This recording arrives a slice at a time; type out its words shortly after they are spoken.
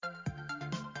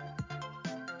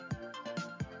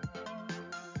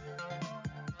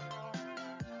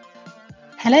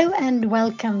Hello and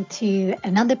welcome to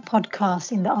another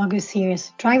podcast in the August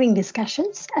series Driving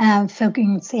Discussions,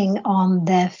 focusing on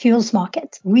the fuels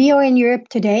market. We are in Europe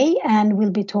today and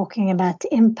we'll be talking about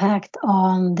the impact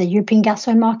on the European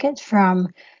gasoil market from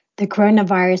the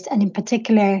coronavirus and in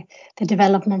particular the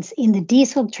developments in the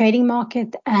diesel trading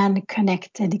market and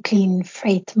connected clean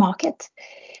freight market.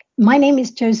 My name is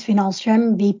Josefine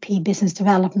Alström, VP Business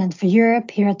Development for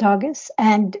Europe here at August.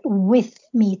 And with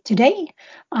me today,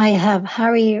 I have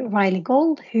Harry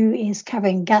Riley-Gould, who is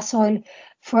covering gasoil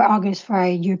for August for our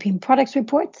European Products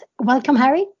Report. Welcome,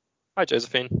 Harry. Hi,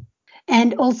 Josephine.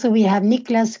 And also we have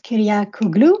Nicolas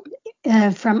Kyriakoglou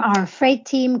from our freight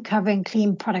team covering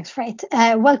clean products freight.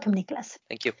 Welcome, Nicolas.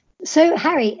 Thank you. So,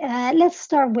 Harry, let's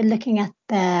start with looking at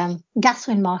the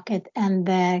gasoil market and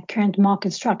the current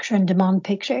market structure and demand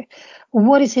picture.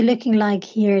 What is it looking like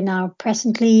here now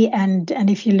presently, and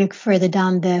if you look further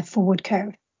down the forward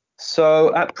curve?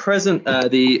 So at present,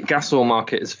 the gasoil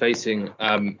market is facing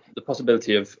the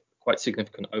possibility of quite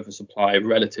significant oversupply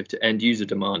relative to end user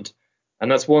demand.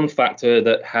 And that's one factor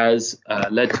that has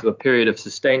led to a period of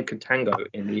sustained contango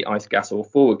in the ICE gasoil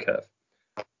forward curve.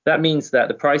 That means that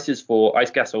the prices for ICE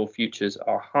gasoil futures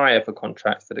are higher for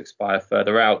contracts that expire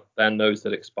further out than those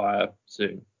that expire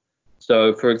soon.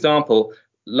 So, for example,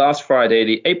 last Friday,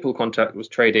 the April contract was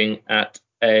trading at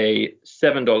a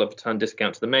 $7 per ton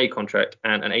discount to the May contract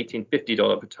and an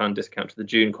 $18.50 per ton discount to the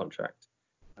June contract.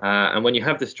 And when you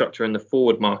have this structure in the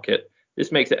forward market,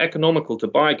 this makes it economical to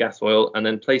buy gasoil and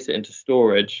then place it into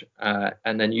storage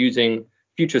and then using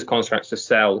futures contracts to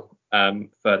sell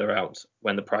further out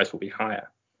when the price will be higher.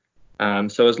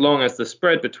 So as long as the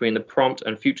spread between the prompt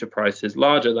and future price is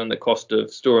larger than the cost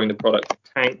of storing the product in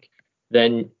the tank,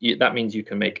 then that means you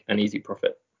can make an easy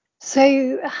profit.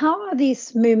 So how are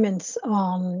these movements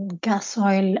on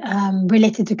gasoil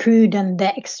related to crude and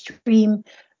the extreme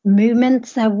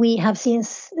movements that we have seen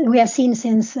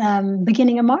since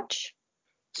beginning of March?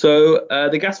 So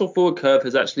the gasoil forward curve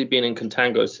has actually been in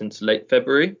contango since late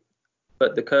February,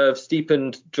 but the curve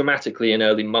steepened dramatically in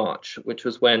early March, which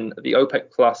was when the OPEC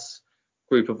Plus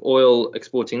group of oil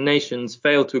exporting nations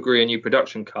failed to agree a new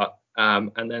production cut.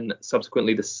 And then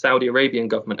subsequently, the Saudi Arabian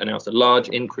government announced a large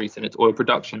increase in its oil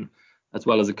production, as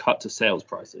well as a cut to sales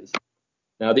prices.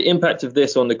 Now, the impact of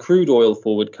this on the crude oil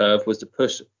forward curve was to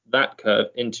push that curve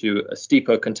into a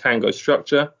steeper contango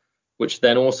structure, which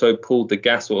then also pulled the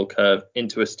gas oil curve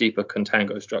into a steeper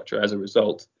contango structure as a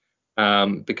result.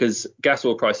 Because gas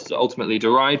oil prices are ultimately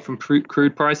derived from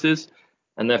crude prices,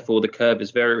 and therefore the curve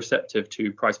is very receptive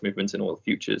to price movements in oil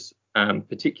futures,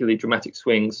 particularly dramatic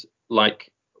swings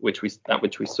like which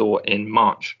we saw in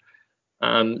March.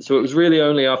 So it was really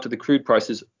only after the crude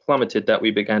prices plummeted that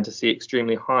we began to see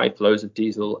extremely high flows of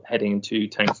diesel heading into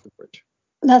tank storage.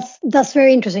 That's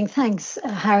very interesting. Thanks,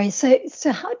 Harry.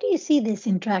 So how do you see this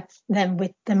interact then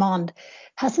with demand?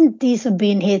 Hasn't diesel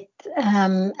been hit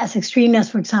as extreme as,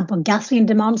 for example, gasoline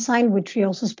demand side, which we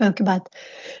also spoke about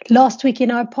last week in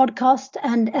our podcast?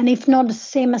 And if not the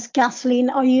same as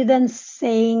gasoline, are you then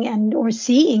saying or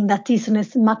seeing that diesel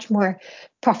is much more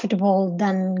profitable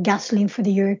than gasoline for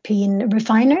the European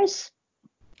refiners?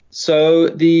 So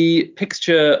the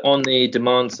picture on the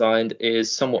demand side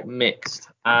is somewhat mixed.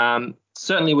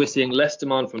 Certainly, we're seeing less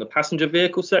demand from the passenger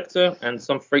vehicle sector and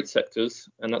some freight sectors,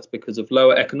 and that's because of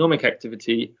lower economic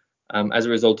activity as a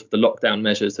result of the lockdown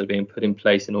measures that are being put in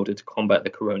place in order to combat the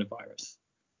coronavirus.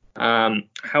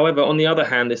 However, on the other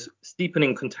hand, this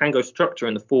steepening contango structure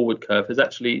in the forward curve has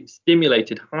actually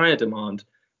stimulated higher demand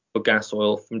for gas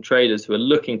oil from traders who are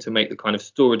looking to make the kind of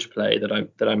storage play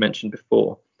that I mentioned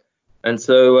before. And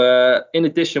so, in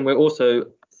addition, we're also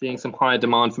seeing some higher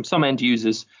demand from some end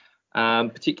users,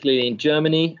 particularly in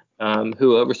Germany,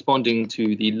 who are responding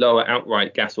to the lower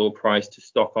outright gas oil price to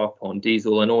stock up on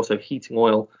diesel and also heating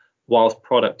oil whilst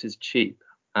product is cheap.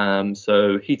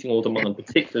 So heating oil demand,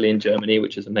 particularly in Germany,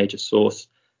 which is a major source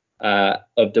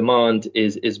of demand,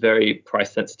 is very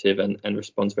price sensitive and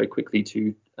responds very quickly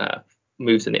to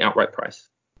moves in the outright price.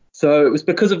 So it was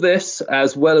because of this,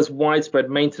 as well as widespread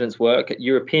maintenance work at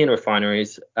European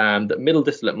refineries, that middle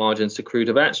distillate margins to crude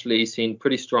have actually seen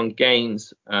pretty strong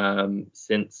gains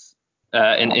since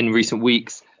in recent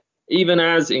weeks, even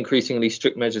as increasingly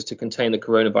strict measures to contain the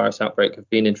coronavirus outbreak have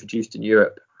been introduced in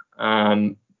Europe.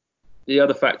 The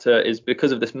other factor is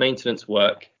because of this maintenance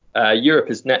work,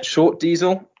 Europe is net short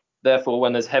diesel. Therefore,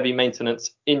 when there's heavy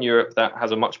maintenance in Europe, that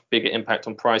has a much bigger impact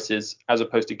on prices as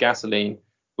opposed to gasoline,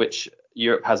 which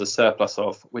Europe has a surplus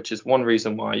of, which is one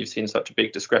reason why you've seen such a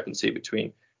big discrepancy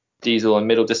between diesel and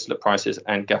middle distillate prices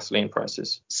and gasoline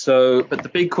prices. But the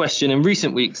big question in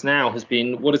recent weeks now has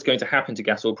been what is going to happen to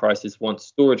gas oil prices once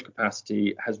storage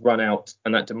capacity has run out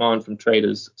and that demand from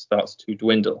traders starts to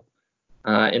dwindle.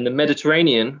 In the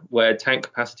Mediterranean, where tank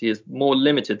capacity is more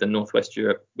limited than Northwest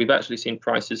Europe, we've actually seen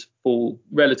prices fall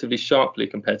relatively sharply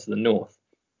compared to the north.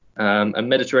 And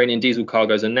Mediterranean diesel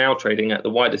cargoes are now trading at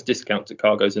the widest discount to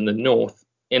cargoes in the north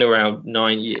in around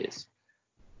 9 years.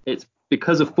 It's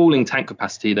because of falling tank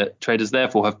capacity that traders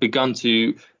therefore have begun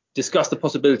to discuss the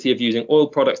possibility of using oil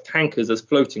products tankers as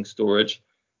floating storage.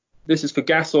 This is for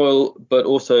gas oil, but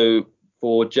also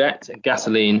for jet and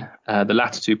gasoline, the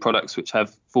latter two products which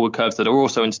have forward curves that are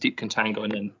also in steep contango,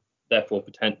 and then therefore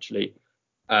potentially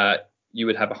you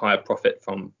would have a higher profit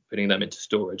from putting them into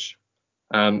storage.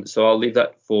 So I'll leave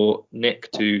that for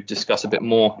Nick to discuss a bit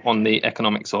more on the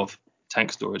economics of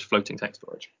tank storage, floating tank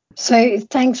storage. So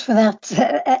thanks for that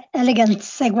elegant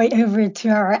segue over to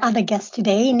our other guest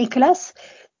today, Nicolas.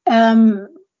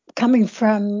 Coming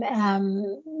from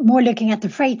more looking at the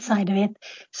freight side of it.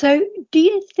 So do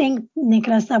you think,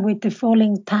 Nicolas, that with the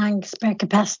falling tank spare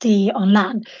capacity on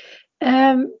land,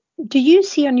 do you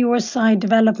see on your side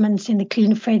developments in the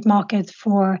clean freight market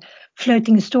for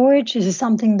floating storage? Is it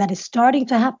something that is starting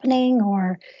to happening,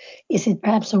 or is it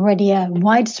perhaps already a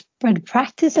widespread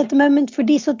practice at the moment for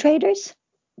diesel traders?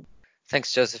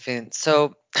 Thanks, Josefine.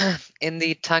 So in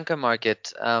the tanker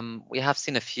market, we have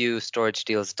seen a few storage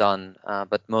deals done,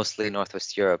 but mostly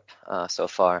Northwest Europe so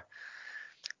far.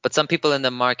 But some people in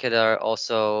the market are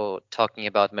also talking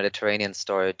about Mediterranean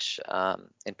storage,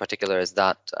 in particular, as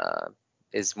that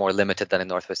is more limited than in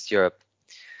Northwest Europe.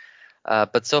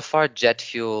 But so far, jet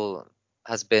fuel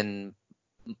has been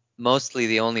mostly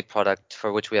the only product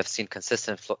for which we have seen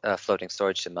consistent floating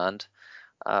storage demand,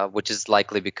 which is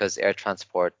likely because air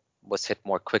transport was hit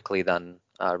more quickly than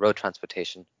road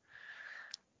transportation.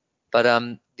 But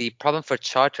the problem for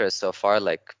charters so far,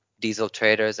 like diesel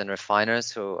traders and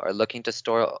refiners who are looking to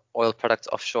store oil products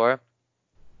offshore,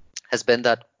 has been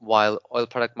that while oil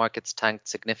product markets tanked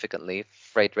significantly,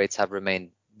 freight rates have remained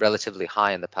relatively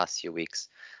high in the past few weeks,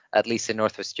 at least in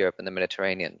Northwest Europe and the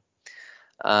Mediterranean.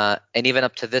 And even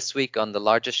up to this week on the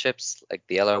larger ships, like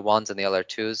the LR1s and the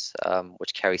LR2s,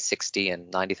 which carry 60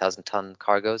 and 90,000 ton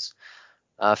cargoes,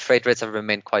 freight rates have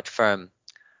remained quite firm,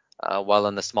 while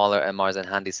on the smaller MRs and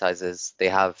handy sizes, they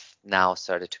have now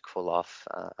started to cool off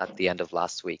at the end of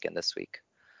last week and this week.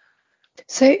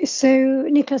 So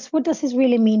Nicolas, what does this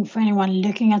really mean for anyone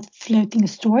looking at floating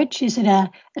storage? Is it an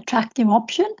attractive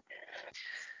option?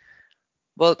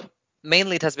 Well,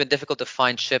 mainly it has been difficult to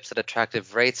find ships at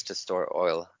attractive rates to store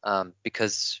oil,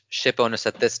 because ship owners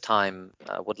at this time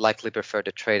would likely prefer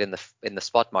to trade in the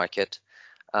spot market,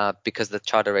 because the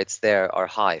charter rates there are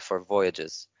high for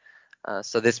voyages.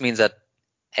 So this means that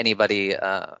anybody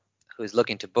who is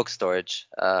looking to book storage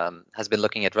has been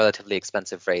looking at relatively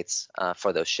expensive rates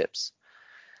for those ships.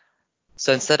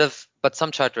 So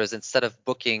some charterers, instead of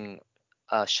booking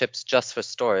ships just for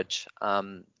storage,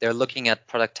 they're looking at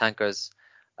product tankers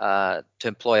to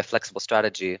employ a flexible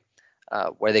strategy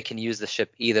where they can use the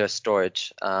ship either as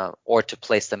storage or to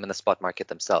place them in the spot market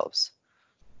themselves.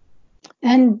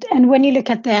 And when you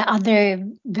look at the other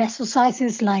vessel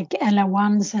sizes like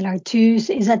LR1s,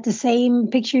 LR2s, is that the same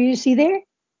picture you see there?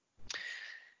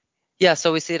 Yeah,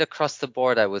 so we see it across the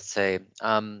board, I would say.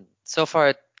 So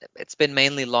far, it's been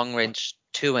mainly long-range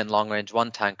 2 and long-range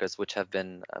 1 tankers which have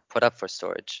been put up for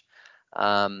storage,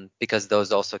 because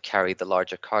those also carry the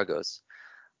larger cargoes.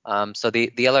 So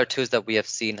the LR2s that we have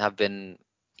seen have been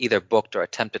either booked or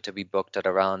attempted to be booked at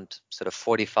around sort of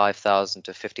 $45,000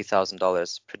 to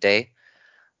 $50,000 per day.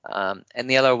 And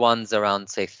the LR1s around,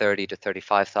 say, $30,000 to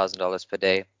 $35,000 per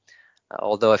day,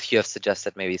 although a few have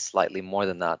suggested maybe slightly more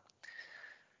than that.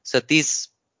 So at these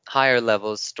higher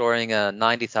levels, storing a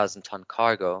 90,000 ton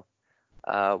cargo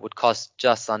would cost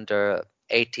just under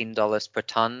 $18 per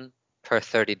ton per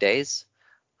 30 days,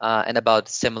 and about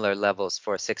similar levels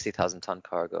for a 60,000 ton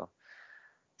cargo.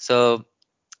 So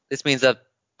this means that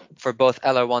for both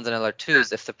LR1s and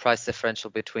LR2s, if the price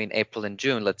differential between April and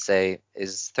June, let's say,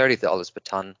 is $30 per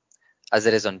ton, as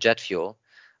it is on jet fuel,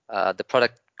 the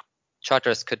product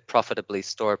charters could profitably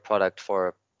store product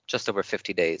for just over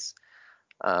 50 days.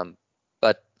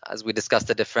 But as we discussed,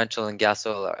 the differential in gas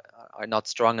oil are not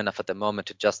strong enough at the moment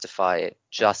to justify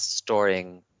just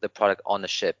storing the product on a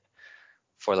ship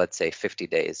for, let's say, 50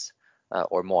 days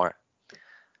or more.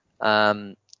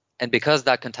 And because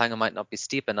that contango might not be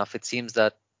steep enough, it seems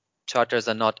that charters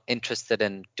are not interested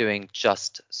in doing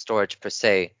just storage per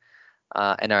se,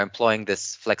 and are employing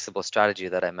this flexible strategy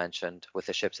that I mentioned with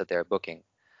the ships that they're booking.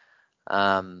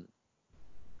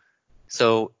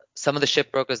 So Some of the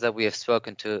ship brokers that we have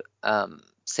spoken to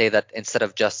say that instead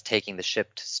of just taking the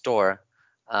ship to store,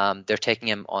 they're taking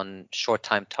them on short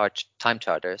time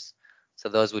charters. So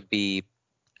those would be,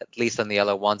 at least on the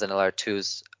LR1s and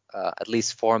LR2s, at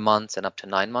least 4 months and up to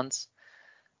 9 months.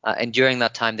 And during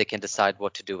that time, they can decide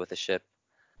what to do with the ship.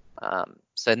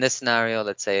 So in this scenario,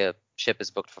 let's say a ship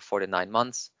is booked for 4 to 9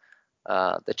 months.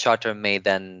 The charter may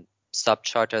then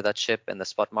sub-charter that ship in the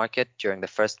spot market during the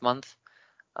first month.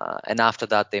 And after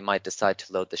that, they might decide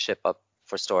to load the ship up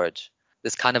for storage.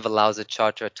 This kind of allows a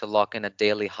charterer to lock in a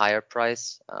daily hire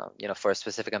price, for a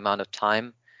specific amount of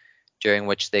time, during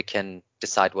which they can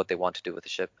decide what they want to do with the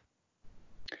ship.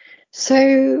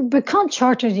 So, but can't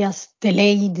charter just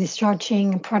delay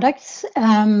discharging products,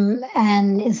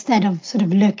 and instead of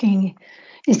looking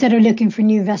for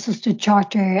new vessels to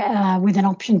charter with an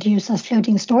option to use as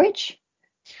floating storage?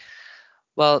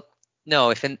 Well,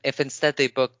 no. If instead they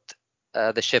booked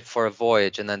the ship for a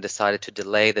voyage and then decided to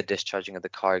delay the discharging of the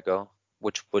cargo,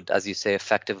 which would, as you say,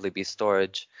 effectively be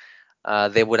storage,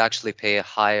 they would actually pay a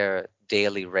higher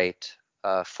daily rate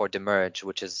for demurrage,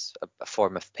 which is a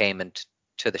form of payment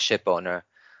to the ship owner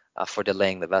for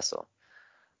delaying the vessel.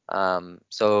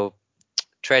 So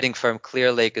trading firm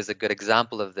Clearlake is a good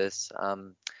example of this.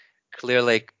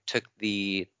 Clearlake took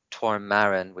the Torm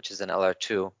Marin, which is an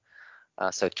LR2,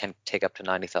 so it can take up to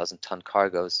 90,000 ton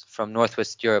cargoes, from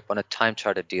Northwest Europe on a time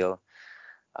charter deal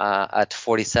at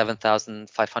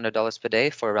 $47,500 per day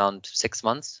for around 6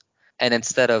 months. And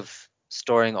instead of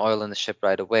storing oil in the ship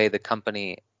right away, the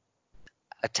company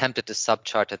attempted to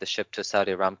subcharter the ship to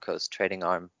Saudi Aramco's trading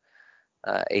arm,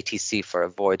 ATC, for a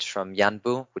voyage from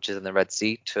Yanbu, which is in the Red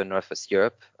Sea, to Northwest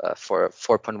Europe for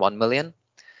 $4.1 million.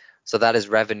 So that is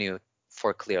revenue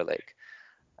for Clearlake.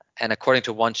 And according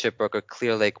to one shipbroker,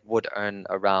 Clearlake would earn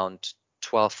around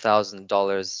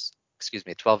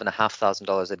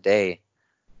 $12,500 a day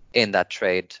in that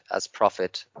trade as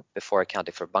profit before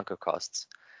accounting for bunker costs.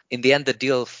 In the end, the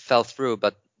deal fell through,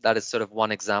 but that is sort of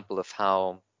one example of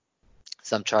how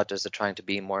some charters are trying to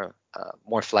be more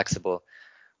flexible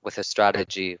with a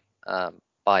strategy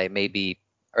by maybe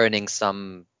earning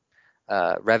some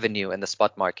revenue in the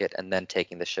spot market and then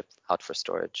taking the ship out for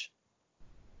storage.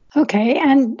 Okay,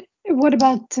 and what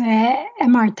about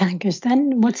MR tankers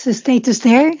then? What's the status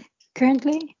there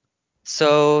currently?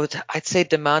 So I'd say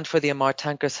demand for the MR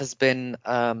tankers has been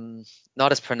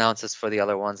not as pronounced as for the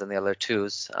other ones and the other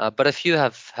twos, but a few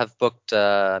have booked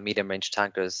medium range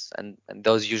tankers, and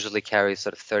those usually carry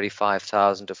sort of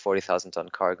 35,000 to 40,000 ton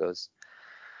cargoes.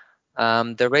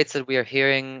 The rates that we are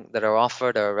hearing that are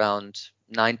offered are around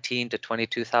 $19,000 to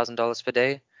 $22,000 per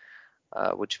day,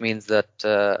 which means that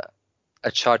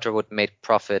a charter would make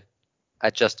profit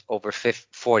at just over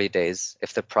 40 days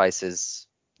if the price is,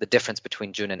 the difference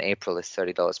between June and April is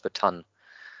 $30 per ton.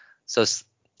 So it's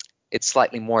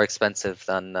slightly more expensive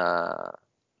than the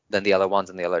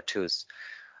LR1s and the LR2s.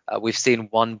 We've seen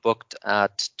one booked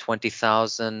at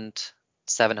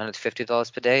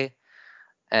 $20,750 per day,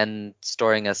 and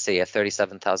storing a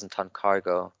 37,000 ton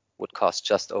cargo would cost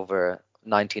just over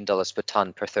 $19 per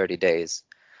ton per 30 days.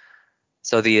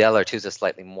 So the LR2s are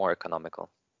slightly more economical.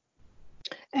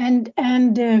 And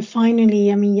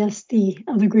finally, yes, the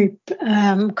other group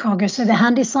cargo, so the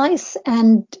handy size,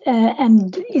 and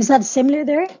is that similar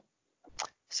there?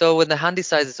 So with the handy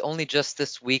size, it's only just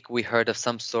this week we heard of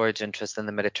some storage interest in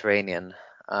the Mediterranean.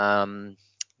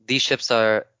 These ships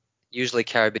are usually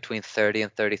carry between 30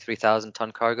 and 33,000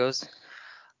 ton cargoes.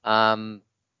 But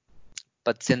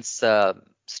since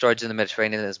storage in the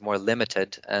Mediterranean is more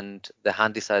limited and the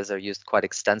handy size are used quite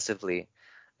extensively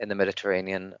in the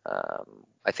Mediterranean,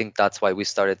 I think that's why we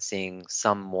started seeing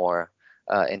some more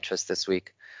interest this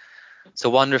week. So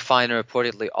one refiner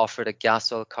reportedly offered a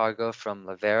gasoil cargo from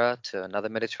La Vera to another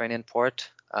Mediterranean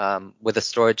port with a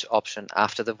storage option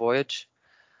after the voyage.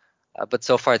 But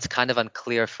so far it's kind of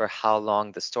unclear for how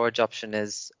long the storage option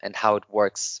is and how it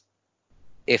works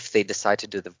if they decide to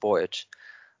do the voyage.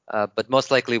 But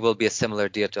most likely will be a similar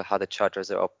deal to how the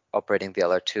charters are operating the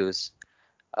LR2s,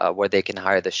 where they can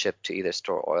hire the ship to either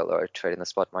store oil or trade in the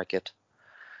spot market.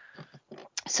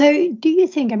 So do you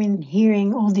think,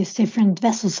 hearing all these different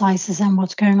vessel sizes and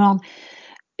what's going on,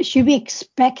 should we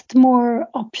expect more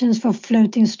options for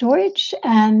floating storage?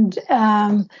 And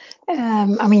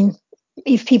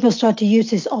if people start to use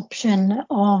this option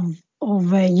of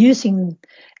using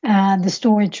the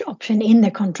storage option in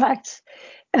their contracts,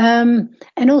 and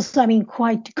also,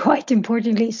 quite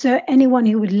importantly, so anyone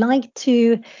who would like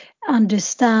to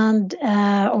understand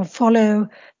or follow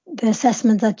the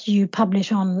assessment that you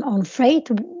publish on freight,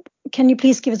 can you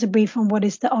please give us a brief on what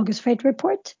is the August freight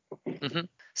report? Mm-hmm.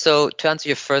 So to answer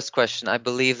your first question, I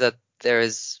believe that there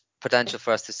is potential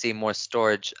for us to see more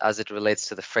storage as it relates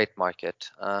to the freight market,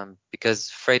 because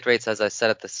freight rates, as I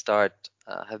said at the start,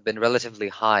 have been relatively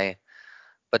high.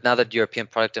 But now that European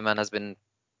product demand has been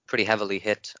pretty heavily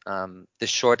hit, the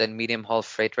short and medium haul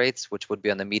freight rates, which would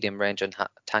be on the medium range and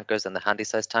tankers and the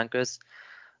handy-sized tankers,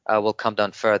 will come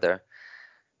down further.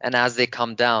 And as they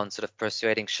come down, sort of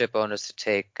persuading ship owners to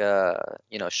take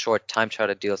short time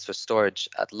charter deals for storage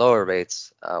at lower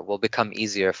rates will become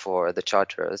easier for the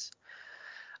charterers.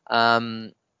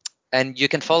 And you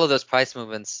can follow those price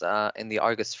movements in the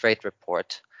Argus Freight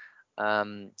Report.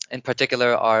 In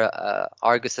particular, our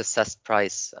Argus assessed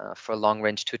price for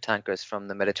long-range 2 tankers from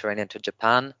the Mediterranean to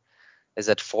Japan is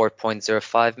at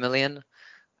 4.05 million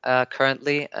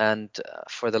currently, and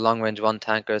for the long-range 1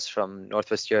 tankers from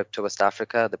Northwest Europe to West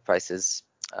Africa, the price is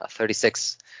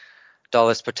 $36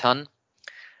 per ton.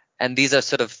 And these are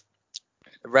sort of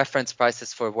reference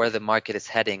prices for where the market is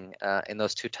heading in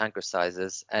those 2 tanker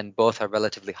sizes, and both are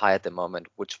relatively high at the moment,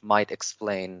 which might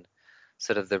explain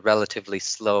sort of the relatively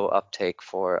slow uptake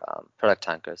for product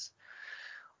tankers.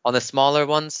 On the smaller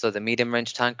ones, so the medium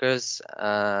range tankers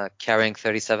carrying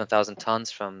 37,000 tons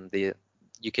from the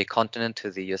UK continent to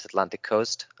the US Atlantic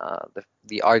coast,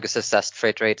 the Argus assessed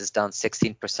freight rate is down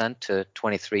 16% to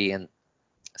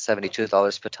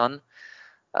 $23.72 per ton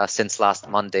since last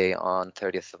Monday on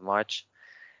 30th of March.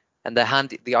 And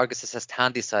the Argus assessed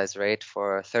handy size rate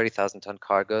for 30,000 ton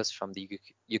cargoes from the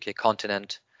UK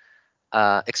continent,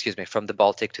 from the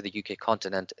Baltic to the UK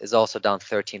continent is also down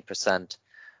 13%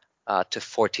 to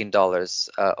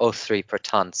 $14.03 per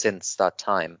ton since that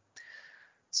time.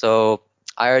 So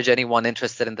I urge anyone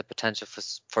interested in the potential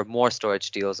for more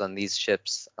storage deals on these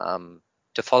ships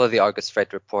to follow the Argus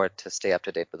Freight Report to stay up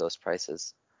to date with those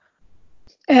prices.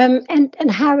 And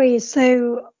Harry,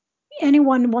 so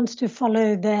anyone wants to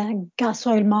follow the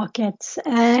gasoil markets,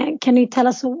 can you tell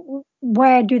us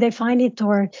where do they find it,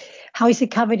 or how is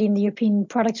it covered in the European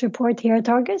Products Report here at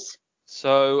Argus?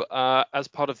 So as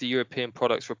part of the European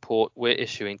Products Report, we're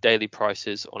issuing daily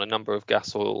prices on a number of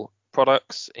gasoil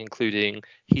products, including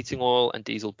heating oil and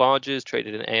diesel barges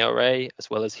traded in ARA, as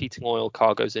well as heating oil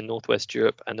cargoes in Northwest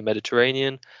Europe and the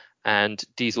Mediterranean, and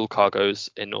diesel cargoes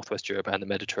in Northwest Europe and the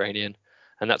Mediterranean.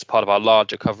 And that's part of our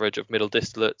larger coverage of middle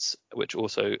distillates, which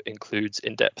also includes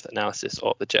in-depth analysis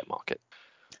of the jet market.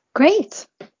 Great.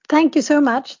 Thank you so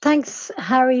much. Thanks,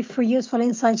 Harry, for useful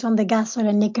insights on the gasoil,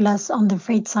 and Nicolas on the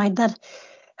freight side. That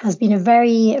has been a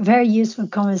very, very useful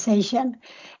conversation.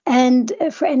 And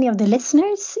for any of the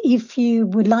listeners, if you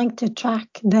would like to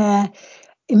track the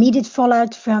immediate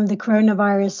fallout from the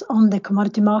coronavirus on the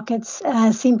commodity markets,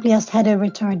 simply just head over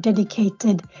to our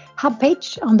dedicated hub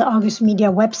page on the Argus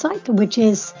Media website, which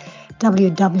is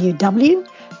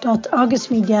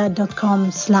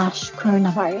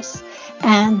www.argusmedia.com/coronavirus.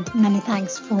 And many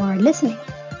thanks for listening.